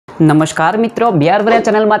नमस्कार मित्रों, are वर्या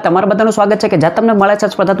channel में तमारा बधानुं स्वागत है कि ज्यां तमने मळे छे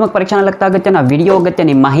स्पर्धात्मक परीक्षाने लगता अगत्यना विडियो,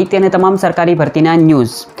 अगत्यनी माहिती अने तमाम सरकारी भरतीना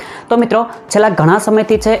न्यूज। तो मित्रों, छेल्ला घणा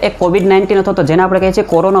समयथी छे एक कोविड-19 अथवा तो जेने आपणे कहीए छीए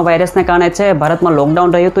कोरोना वायरसने कारणे छे भारतमां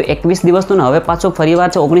लॉकडाउन रह्युं हतुं 21 दिवसनुं ने हवे पाछुं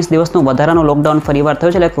फरीवार 19 दिवसनुं वधारानुं लॉकडाउन फरीवार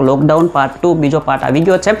थयुं छे। એટલે लॉकडाउन पार्ट 2 बीजो पार्ट आवी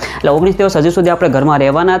गयो छे। એટલે 19 दिवस हजी सुधी आपणे घरमां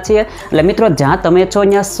रहेवाना छीए। એટલે मित्रों, ज्यां तमे छो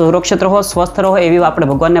त्यां सुरक्षित रहो, स्वस्थ रहो एवी आपणे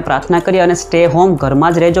भगवानने प्रार्थना करीए अने स्टे होम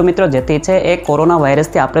घरमां ज रहेजो मित्रों, जेथी छे एक कोरोना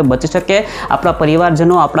वायरसथी आपणे बची शकीए, आपણા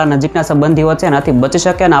परिवारजनो, आपણા नजीकના સંબંધીઓ છે એનાથી બચી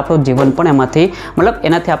શકે અને આપણું જીવન પણ એમાંથી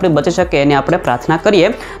એનાથી આપણે બચી શકીએ એની આપણે પ્રાર્થના કરીએ।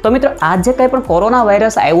 તો મિત્રો, આ જે કંઈ પણ કોરોના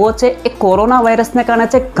વાયરસ આવ્યો છે એ કોરોના વાયરસને કારણે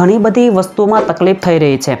છે ઘણી બધી વસ્તુમાં તકલીફ થઈ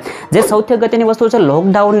રહી છે। જે સૌથી અગત્યની વસ્તુ છે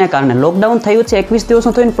લોકડાઉનને કારણે લોકડાઉન થયું છે 21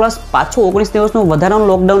 દિવસનું થયું પ્લસ પાછું 19 દિવસનું વધારાનું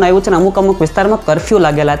લોકડાઉન આવ્યું છે અને અમુક વિસ્તારમાં કર્ફ્યુ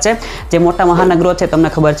લાગેલા છે। જે મોટા મહાનગરો છે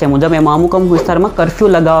તમને ખબર છે મુજબ એમાં અમુક વિસ્તારમાં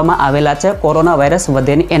કર્ફ્યુ લગાવવામાં આવેલા છે કોરોના વાયરસ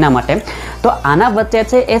વધે નહીં એના માટે। તો આના વચ્ચે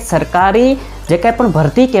છે એ સરકારી जे कई पण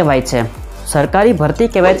भर्ती कहेवाय छे, सरकारी भर्ती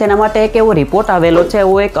कहेवाय छे, एना माटे एक एवो रिपोर्ट आवेलो छे,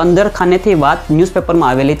 एवो एक अंदर खानेथी वात न्यूज़पेपर में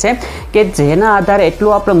आवेली छे कि जेना आधारे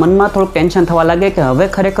एटલું आपणे मनमा थोडું टेन्शन थवा लागे कि हवे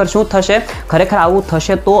खरेखर शुं थशे, खरेखर आवुं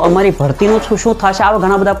थशे तो अमारी भर्तीनुं शुं थशे। आवा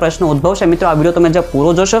घणा बधा प्रश्नो उद्भवशे। मित्रों, आ विडियो तमे जे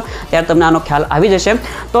पूरो जोशो त्यारे तमने आनो ख्याल आवी जशे।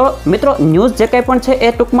 तो मित्रों, न्यूज़ जे कंई पण छे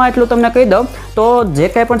ए टूंकमां एटલું तमने कही दઉં। तो जे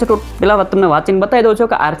कंई पण छे तो पेला वात तमने वांचीने बतावी दઉં છું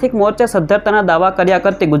કે आर्थिक मोर्चे सद्धरताना दावा कर्या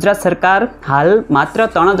करती गुजरात सरकार हाल मात्र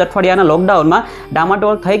 3 જ અઠવાડિયાના લોકડાઉનમાં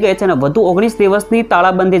डामाडोल थई गई छे અને વધુ 19 દિવસની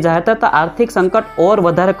તાળાબંધી જાહેર થતા આર્થિક સંકટ ઓર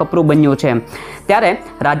વધારે કપરું બન્યું છે। ત્યારે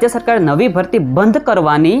રાજ્ય સરકારે નવી ભરતી બંધ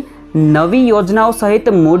કરવાની, નવી યોજનાઓ સહિત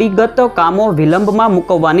મૂડીગત કામો વિલંબમાં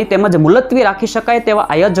મૂકવાની તેમજ મુલતવી રાખી શકાય તેવા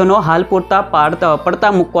આયોજનો હાલ પૂરતા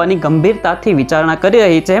પડતા મૂકવાની ગંભીરતાથી વિચારણા કરી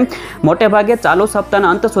રહી છે। મોટે ભાગે ચાલુ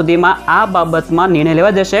સપ્તાહના અંત સુધીમાં આ બાબતમાં નિર્ણય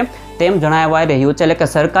લેવા જશે તેમ જણાવાઈ રહ્યું છે। એટલે કે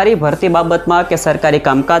સરકારી ભરતી બાબતમાં કે સરકારી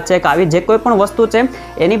કામકાજ છે કે આવી જે કોઈ પણ વસ્તુ છે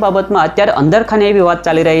એની બાબતમાં અત્યારે અંદરખાને એવી વાત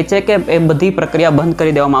ચાલી રહી છે કે એ બધી પ્રક્રિયા બંધ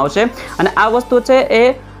કરી દેવામાં આવશે અને આ વસ્તુ છે એ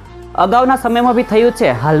અગાઉના સમયમાં બી થયું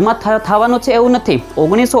છે, હાલમાં થવાનું છે એવું નથી।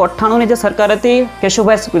 1998ની જે સરકાર હતી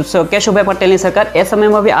કેશુભાઈ પટેલની સરકાર, એ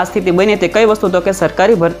સમયમાં બી આ સ્થિતિ બની હતી। કઈ વસ્તુ? તો કે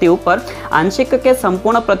સરકારી ભરતી ઉપર આંશિક કે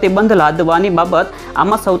સંપૂર્ણ પ્રતિબંધ લાદવાની બાબત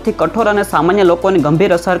આમાં સૌથી કઠોર અને સામાન્ય લોકોને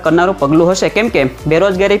ગંભીર અસર કરનારું પગલું હશે, કેમ કે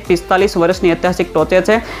બેરોજગારી 45 વર્ષની ઐતિહાસિક ટોચે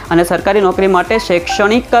છે અને સરકારી નોકરી માટે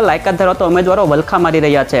શૈક્ષણિક લાયકાત ધરાવતા ઉમેદવારો વલખા મારી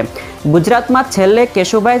રહ્યા છે। ગુજરાતમાં છેલ્લે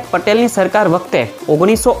કેશુભાઈ પટેલની સરકાર વખતે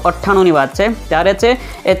 1998ની વાત છે ત્યારે છે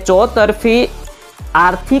એ ચોતરફી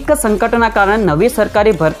આર્થિક સંકટના કારણે નવી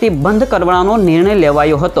સરકારી ભરતી બંધ કરવાનો નિર્ણય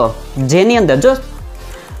લેવાયો હતો, જેની અંદર જો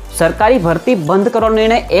સરકારી ભરતી બંધ કરવાનો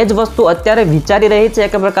નિર્ણય એ જ વસ્તુ અત્યારે વિચારી રહી છે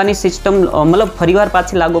એક પ્રકારની સિસ્ટમ ફરીવાર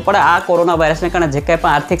પાછી લાગુ પડે આ કોરોના વાયરસને કારણે જે કંઈ પણ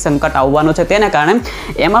આર્થિક સંકટ આવવાનું છે તેને કારણે।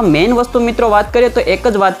 એમાં મેઇન વસ્તુ મિત્રો વાત કરીએ તો એક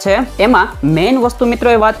જ વાત છે, એમાં મેઇન વસ્તુ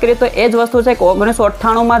મિત્રો એ વાત કરીએ તો એ જ વસ્તુ છે કે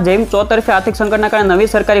 1998માં જેમ ચોતરફી આર્થિક સંકટના કારણે નવી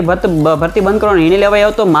સરકારી ભરતી બંધ કરવાનો નિર્ણય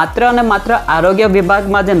લેવાયો હતો, માત્ર અને માત્ર આરોગ્ય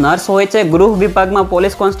વિભાગમાં જે નર્સ હોય છે, ગૃહ વિભાગમાં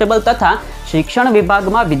પોલીસ કોન્સ્ટેબલ તથા શિક્ષણ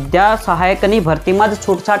વિભાગમાં વિદ્યા સહાયકની ભરતીમાં જ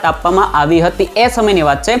છૂટછાટ આપવામાં આવી હતી એ સમયની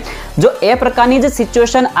વાત છે। જો એ પ્રકારની જે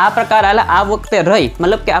સિચ્યુએશન આ પ્રકાર આ વખતે રહી,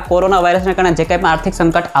 મતલબ કે આ કોરોના વાયરસને કારણે જે કંઈ પણ આર્થિક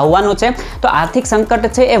સંકટ આવવાનું છે તો આર્થિક સંકટ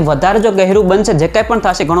છે એ વધારે જો ગહેરું બનશે, જે કંઈ પણ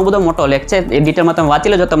થશે, ઘણો બધો મોટો લેખ છે એ ડિટેલમાં તમે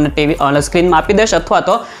વાંચી લેજો, તમને ટીવી સ્ક્રીનમાં આપી દેશ અથવા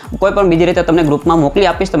તો કોઈ પણ બીજી રીતે તમને ગ્રુપમાં મોકલી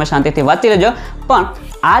આપીશ, તમે શાંતિથી વાંચી લેજો। પણ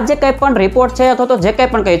આ જે કંઈ પણ રિપોર્ટ છે અથવા તો જે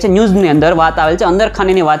કંઈ પણ કહે છે ન્યૂઝની અંદર વાત આવેલ છે,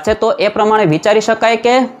 અંદરખાનીની વાત છે, તો એ પ્રમાણે વિચારી શકાય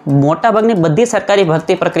કે મોટાભાગની બધી સરકારી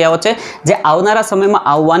ભરતી પ્રક્રિયાઓ છે જે આવનારા સમયમાં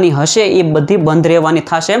આવવાની હશે એ બધી બંધ રહેવાની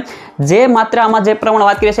થશે। જે માત્ર આમાં જે પ્રમાણે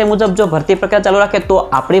વાત કરી છે એ મુજબ જો ભરતી પ્રક્રિયા ચાલુ રાખે તો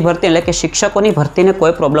આપણી ભરતી એટલે કે શિક્ષકોની ભરતીને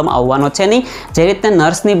કોઈ પ્રોબ્લેમ આવવાનો છે નહીં। જે રીતે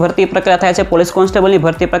નર્સની ભરતી પ્રક્રિયા થાય છે, પોલીસ કોન્સ્ટેબલની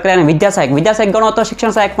ભરતી પ્રક્રિયા અને વિદ્યા સહાયક ગણો તો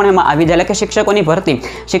શિક્ષણ સહાયક પણ એમાં આવી જાય, એટલે કે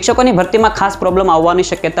શિક્ષકોની ભરતીમાં ખાસ પ્રોબ્લેમ આવવાની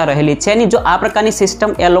શક્યતા રહેલી છે નહીં। જો આ પ્રકારની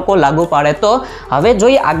સિસ્ટમ એ લોકો લાગુ પાડે તો હવે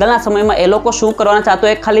જોઈએ આગળના સમયમાં એ લોકો શું કરવાના છે। આ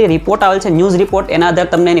તો એક ખાલી રિપોર્ટ આવેલ છે, ન્યૂઝ રિપોર્ટ, એના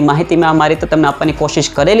આધારે તમને એની માહિતી મેં અમારી રીતે તમને આપવાની કોશિશ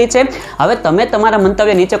કરેલી છે। હવે તમે તમારા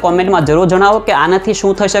મંતવ્ય નીચે કોમેન્ટમાં જરૂર જણાવો કે આનાથી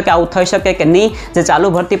શું થઈ શકે, આવું થઈ શકે કે નહીં, જે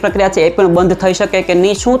ચાલુ ભરતી પ્રક્રિયા છે એ પણ બંધ થઈ શકે કે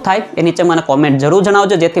નહીં, શું થાય એ નીચે મને કોમેન્ટ જરૂર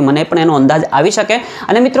જણાવજો, જેથી મને પણ એનો અંદાજ આવી શકે।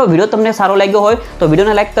 અને મિત્રો, વિડીયો તમને સારો લાગ્યો હોય તો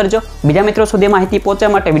વિડીયોને લાઈક કરજો, બીજા મિત્રો સુધી માહિતી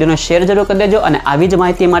પહોંચવા માટે વિડીયોને શેર જરૂર કરી દેજો અને આવી જ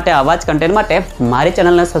માહિતી માટે, આવા જ કન્ટેન્ટ માટે મારી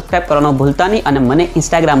ચેનલને સબસ્ક્રાઇબ કરવાનું ભૂલતા નહીં અને મને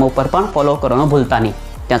ઇન્સ્ટાગ્રામ ઉપર પણ ફોલો કરવાનું ભૂલતા નહીં।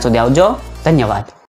 ત્યાં સુધી આવજો, ધન્યવાદ।